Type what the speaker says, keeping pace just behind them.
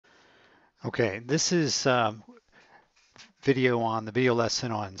Okay, this is the video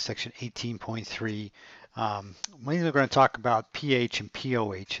lesson on section 18.3. Mainly we're going to talk about pH and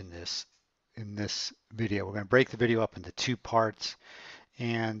pOH in this video. We're going to break the video up into two parts,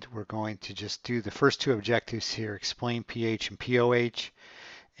 and we're going to just do the first two objectives here, explain pH and pOH,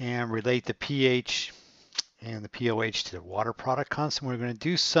 and relate the pH and the pOH to the water product constant. We're going to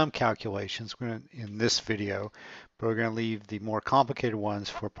do some calculations in this video, but we're going to leave the more complicated ones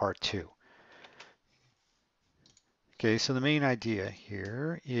for part two. Okay, so the main idea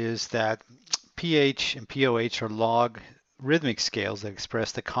here is that pH and pOH are logarithmic scales that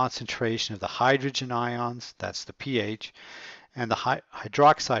express the concentration of the hydrogen ions, that's the pH, and the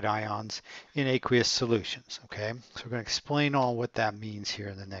hydroxide ions in aqueous solutions. Okay, so we're going to explain all what that means here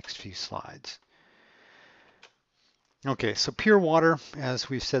in the next few slides. Okay, so pure water, as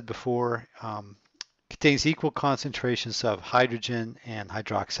we've said before, contains equal concentrations of hydrogen and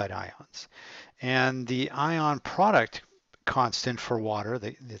hydroxide ions. And the ion product constant for water,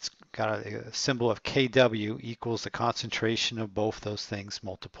 it's got a symbol of Kw equals the concentration of both those things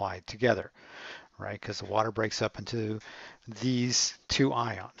multiplied together, right? Because the water breaks up into these two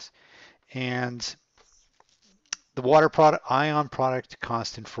ions. And the ion product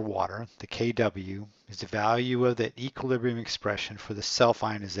constant for water, the Kw, is the value of the equilibrium expression for the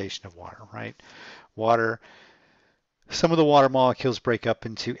self-ionization of water, right? Some of the water molecules break up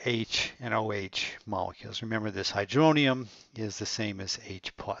into H and OH molecules. Remember, this hydronium is the same as H+.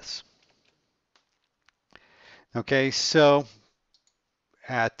 Okay, so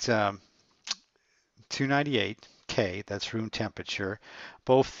at 298 K, that's room temperature,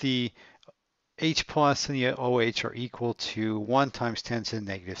 both the H plus and the OH are equal to 1 times 10 to the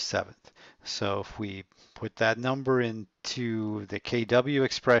negative 7th. So if we put that number into the Kw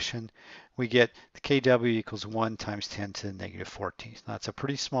expression, we get the Kw equals 1 times 10 to the negative 14th. Now, that's a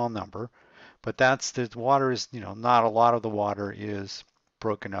pretty small number, but the water is, not a lot of the water is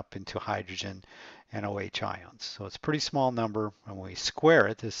broken up into hydrogen and OH ions. So it's a pretty small number. When we square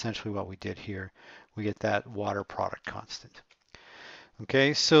it, essentially what we did here, we get that water product constant.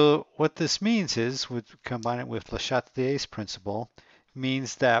 Okay, so what this means is, we combine it with Le Chatelier's principle,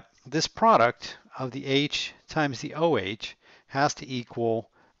 means that this product of the H times the OH has to equal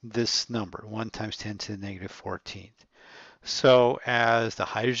this number, 1 times 10 to the negative 14th. So as the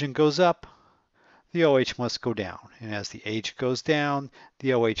hydrogen goes up, the OH must go down. And as the H goes down,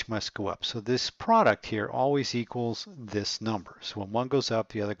 the OH must go up. So this product here always equals this number. So when one goes up,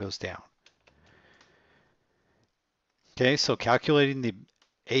 the other goes down. Okay, so calculating the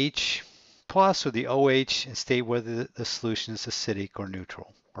H plus or the OH and state whether the solution is acidic or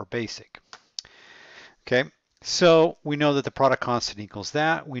neutral or basic. Okay, so we know that the product constant equals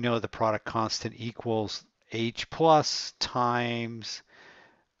that. We know the product constant equals H plus times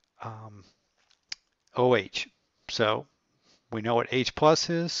OH. So we know what H plus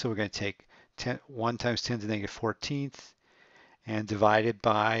is, so we're going to take 1 times 10 to the negative 14th and divide it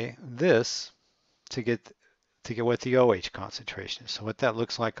by this to get what the OH concentration is. So what that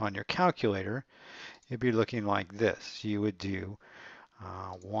looks like on your calculator, it'd be looking like this. You would do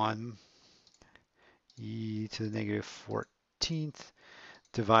 1 e to the negative 14th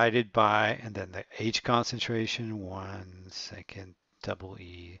divided by, and then the H concentration, 1 second double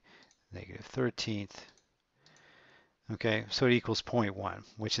E negative 13th. Okay, so it equals 0.1,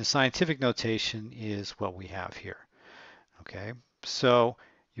 which in scientific notation is what we have here. Okay, so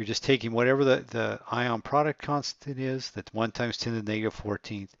you're just taking whatever the ion product constant is, that's 1 times 10 to the negative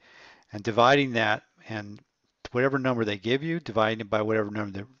 14th, and dividing that, and whatever number they give you, dividing it by whatever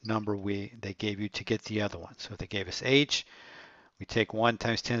number they gave you to get the other one. So if they gave us H, we take 1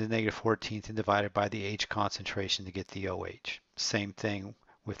 times 10 to the negative 14th and divide it by the H concentration to get the OH. Same thing,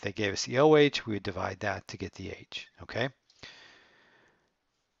 if they gave us the OH, we would divide that to get the H, okay?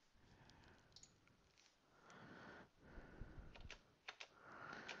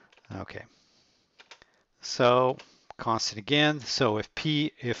 Okay, so constant again. So if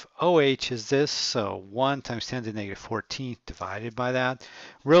OH is this, so 1 times 10 to the negative 14th divided by that.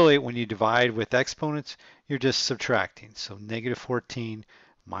 Really, when you divide with exponents, you're just subtracting. So negative 14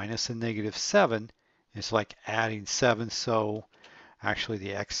 minus a negative 7 is like adding 7. So actually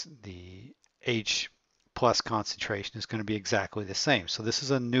the H plus concentration is going to be exactly the same. So this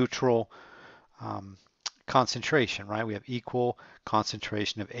is a neutral concentration, right? We have equal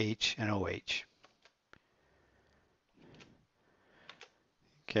concentration of H and OH.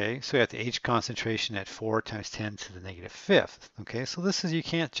 Okay, so we have the H concentration at 4 times 10 to the negative 5th. Okay, so this is, you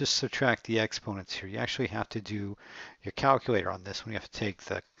can't just subtract the exponents here. You actually have to do your calculator on this one. You have to take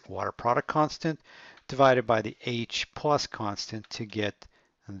the water product constant divided by the H plus constant to get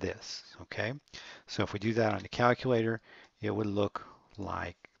this, okay? So if we do that on the calculator, it would look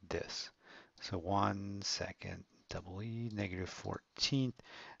like this. So 1 second double E negative 14th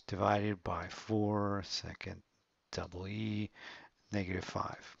divided by 4 second double E negative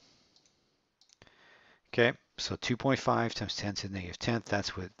 5. Okay, so 2.5 times 10 to the negative 10th,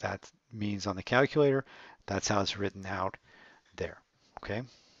 that's what that means on the calculator. That's how it's written out there, okay?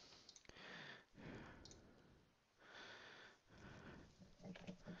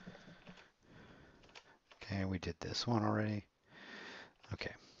 Okay, we did this one already.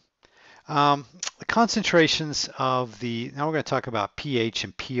 Okay. The concentrations of now we're going to talk about pH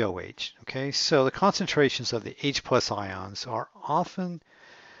and pOH. Okay, so the concentrations of the H plus ions are often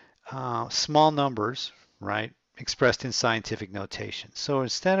small numbers, right, expressed in scientific notation. So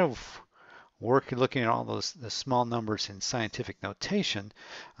instead of looking at all the small numbers in scientific notation,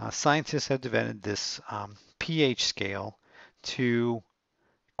 scientists have developed this pH scale to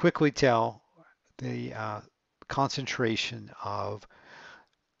quickly tell the concentration of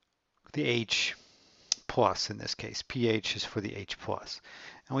the H plus in this case. pH is for the H plus.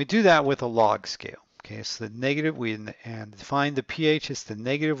 And we do that with a log scale. Okay, so the negative, and define the pH as the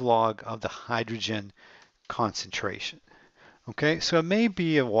negative log of the hydrogen concentration. Okay, so it may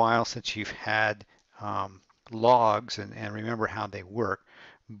be a while since you've had logs and remember how they work,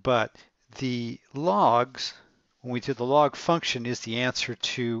 but the logs, when we do the log function, is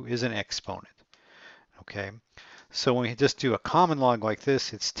an exponent. Okay, so when we just do a common log like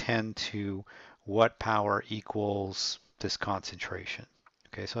this, it's 10 to what power equals this concentration.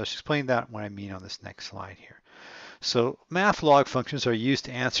 Okay, so let's explain that what I mean on this next slide here. So math log functions are used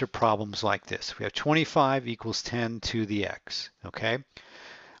to answer problems like this. We have 25 equals 10 to the x. Okay,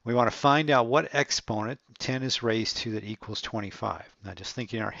 we want to find out what exponent 10 is raised to that equals 25. Now just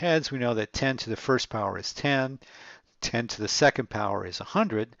thinking in our heads, we know that 10 to the first power is 10. 10 to the second power is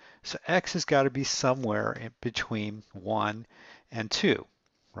 100, so x has got to be somewhere in between 1 and 2,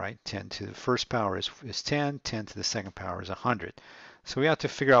 right? 10 to the first power is 10, 10 to the second power is 100. So we have to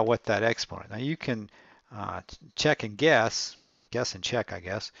figure out what that exponent. Now you can check and guess and check, I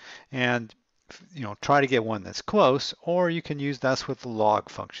guess, and try to get one that's close, or you can use that's what the log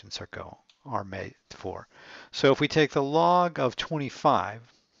functions are made for. So if we take the log of 25,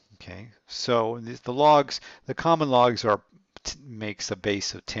 okay, so the common logs makes a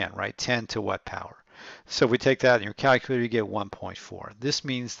base of 10, right? 10 to what power? So if we take that in your calculator, you get 1.4. This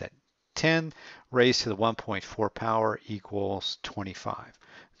means that 10 raised to the 1.4 power equals 25.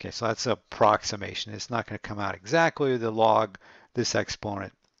 Okay, so that's an approximation. It's not going to come out exactly the log, this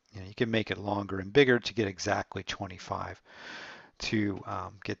exponent. You can make it longer and bigger to get exactly 25 to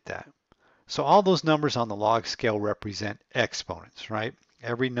get that. So all those numbers on the log scale represent exponents, right?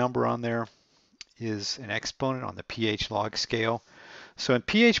 Every number on there is an exponent on the pH log scale. So in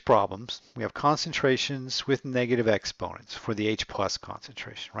pH problems, we have concentrations with negative exponents for the H plus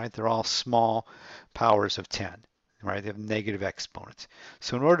concentration, right? They're all small powers of 10, right? They have negative exponents.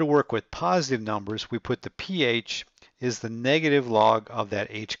 So in order to work with positive numbers, we put the pH is the negative log of that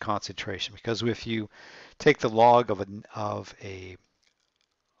H concentration, because if you take the log of a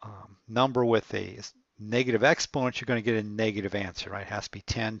number with a negative exponent, you're going to get a negative answer, right? It has to be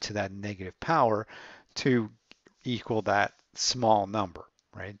 10 to that negative power to equal that small number,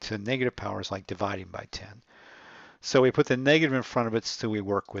 right? So negative power is like dividing by 10. So we put the negative in front of it so we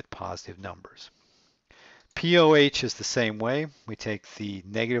work with positive numbers. pOH is the same way. We take the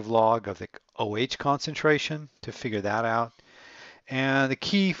negative log of the OH concentration to figure that out. And the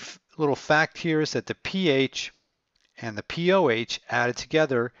key little fact here is that the pH and the pOH added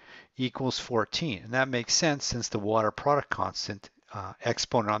together equals 14. And that makes sense since the water product constant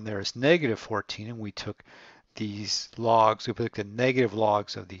exponent on there is negative 14, and we took these logs, we took the negative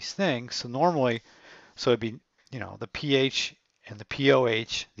logs of these things. So normally, so it'd be, the pH and the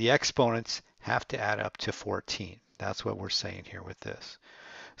pOH, the exponents have to add up to 14. That's what we're saying here with this.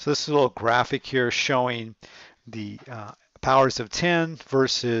 So this is a little graphic here showing the powers of 10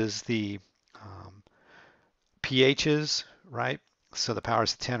 versus the pHs, right? So the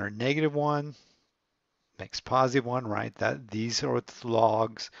powers of 10 are negative 1, makes positive 1, right? These are the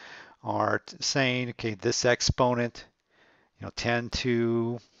logs are saying, okay, this exponent, 10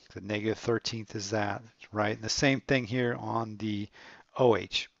 to the negative 13th is that, right? And the same thing here on the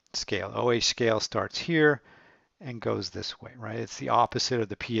OH scale. OH scale starts here and goes this way, right? It's the opposite of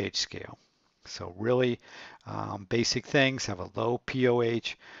the pH scale. So really basic things have a low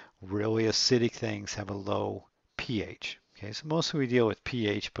pOH, really acidic things have a low pH. Okay, so mostly we deal with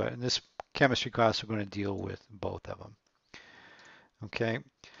pH, but in this chemistry class we're going to deal with both of them. Okay,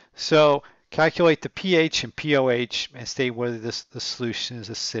 so Calculate the pH and pOH and state whether the solution is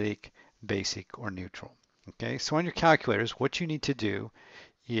acidic, basic, or neutral. Okay, so on your calculators, what you need to do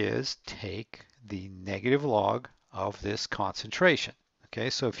is take the negative log of this concentration. Okay,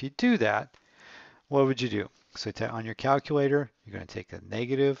 so if you do that, what would you do? So on your calculator, you're going to take the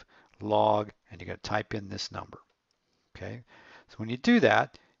negative log and you're going to type in this number. Okay, so when you do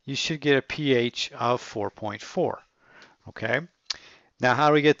that, you should get a pH of 4.4. Okay, now how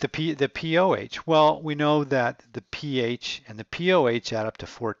do we get the pOH? Well, we know that the pH and the pOH add up to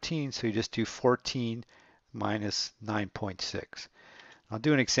 14, so you just do 14 minus 9.6. I'll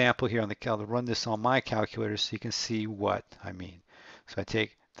do an example here on the I'll run this on my calculator so you can see what I mean. So I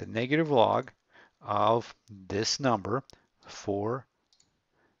take the negative log of this number,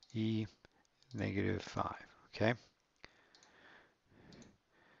 4e negative 5. Okay.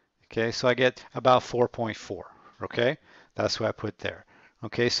 Okay, so I get about 4.4. Okay, that's what I put there.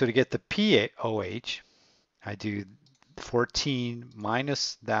 Okay, so to get the pOH, I do 14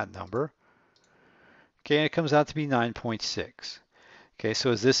 minus that number. Okay, and it comes out to be 9.6. Okay,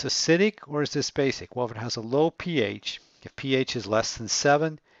 so is this acidic or is this basic? Well, if it has a low pH, if pH is less than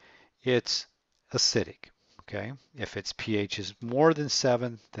 7, it's acidic. Okay, if its pH is more than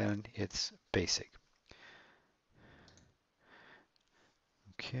 7, then it's basic.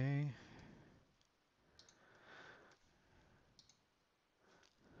 Okay.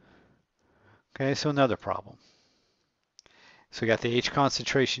 Okay, so another problem. So we got the H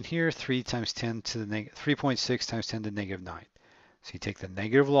concentration here, 3 times 10 to the 3.6 times 10 to the negative 9. So you take the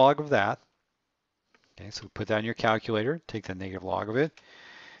negative log of that. Okay, so put that in your calculator, take the negative log of it,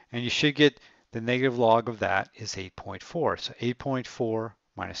 and you should get the negative log of that is 8.4. So 8.4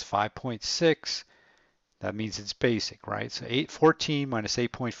 minus 5.6, that means it's basic, right? So 14 minus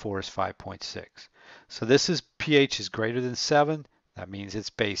 8.4 is 5.6. So this is pH is greater than 7, that means it's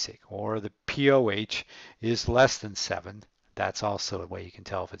basic. Or the pOH is less than 7, that's also a way you can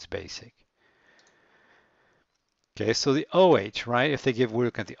tell if it's basic. Okay, so the OH, right? If we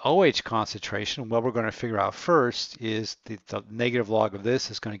look at the OH concentration, what we're going to figure out first is the negative log of this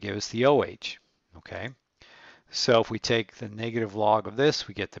is going to give us the OH. Okay, so if we take the negative log of this,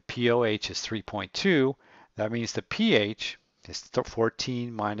 we get the pOH is 3.2. That means the pH is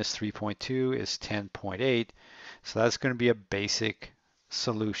 14 minus 3.2 is 10.8. So that's going to be a basic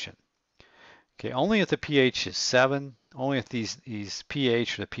solution. Okay, only if the pH is 7, only if these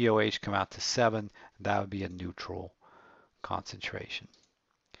pH or the pOH come out to 7, that would be a neutral concentration.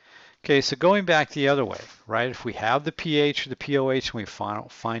 Okay, so going back the other way, right? If we have the pH or the pOH and we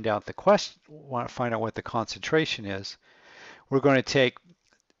find out want to find out what the concentration is, we're going to take,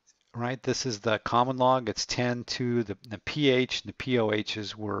 right? This is the common log. It's 10 to the pH and the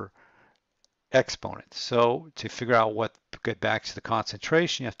pOHs were exponents. So to figure out get back to the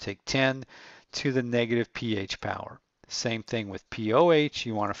concentration, you have to take 10 to the negative pH power. Same thing with pOH.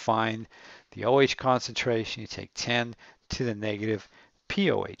 You want to find the OH concentration. You take 10 to the negative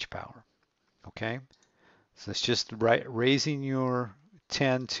pOH power. Okay, so it's just raising your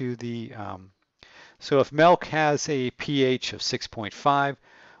 10 to the. So if milk has a pH of 6.5,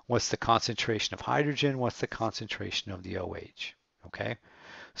 what's the concentration of hydrogen? What's the concentration of the OH? Okay,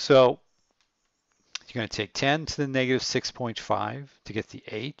 so you're going to take 10 to the negative 6.5 to get the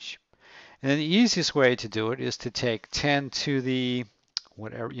H. And then the easiest way to do it is to take 10 to the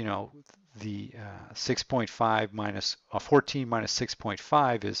whatever, the 6.5 minus 14 minus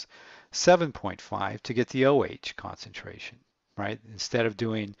 6.5 is 7.5 to get the OH concentration, right? Instead of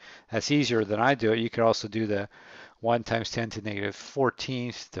doing, that's easier than I do it, you could also do the 1 times 10 to the negative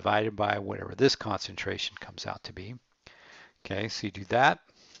 14th divided by whatever this concentration comes out to be. Okay, so you do that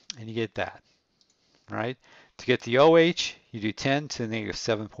and you get that, right? To get the OH, you do 10 to the negative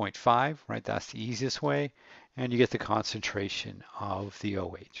 7.5, right? That's the easiest way. And you get the concentration of the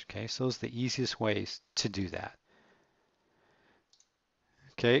OH. Okay, so those are the easiest ways to do that.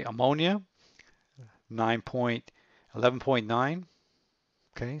 Okay, ammonia, 11.9.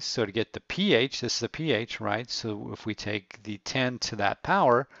 Okay, so to get the pH, this is the pH, right? So if we take the 10 to that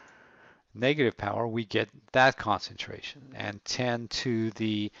power, negative power, we get that concentration. And 10 to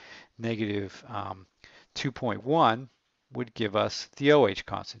the negative 2.1 would give us the OH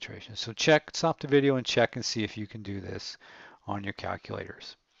concentration. So stop the video and check and see if you can do this on your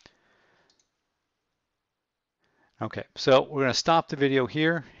calculators. Okay, so we're going to stop the video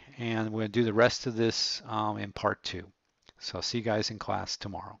here and we're going to do the rest of this in part 2. So I'll see you guys in class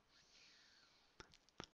tomorrow.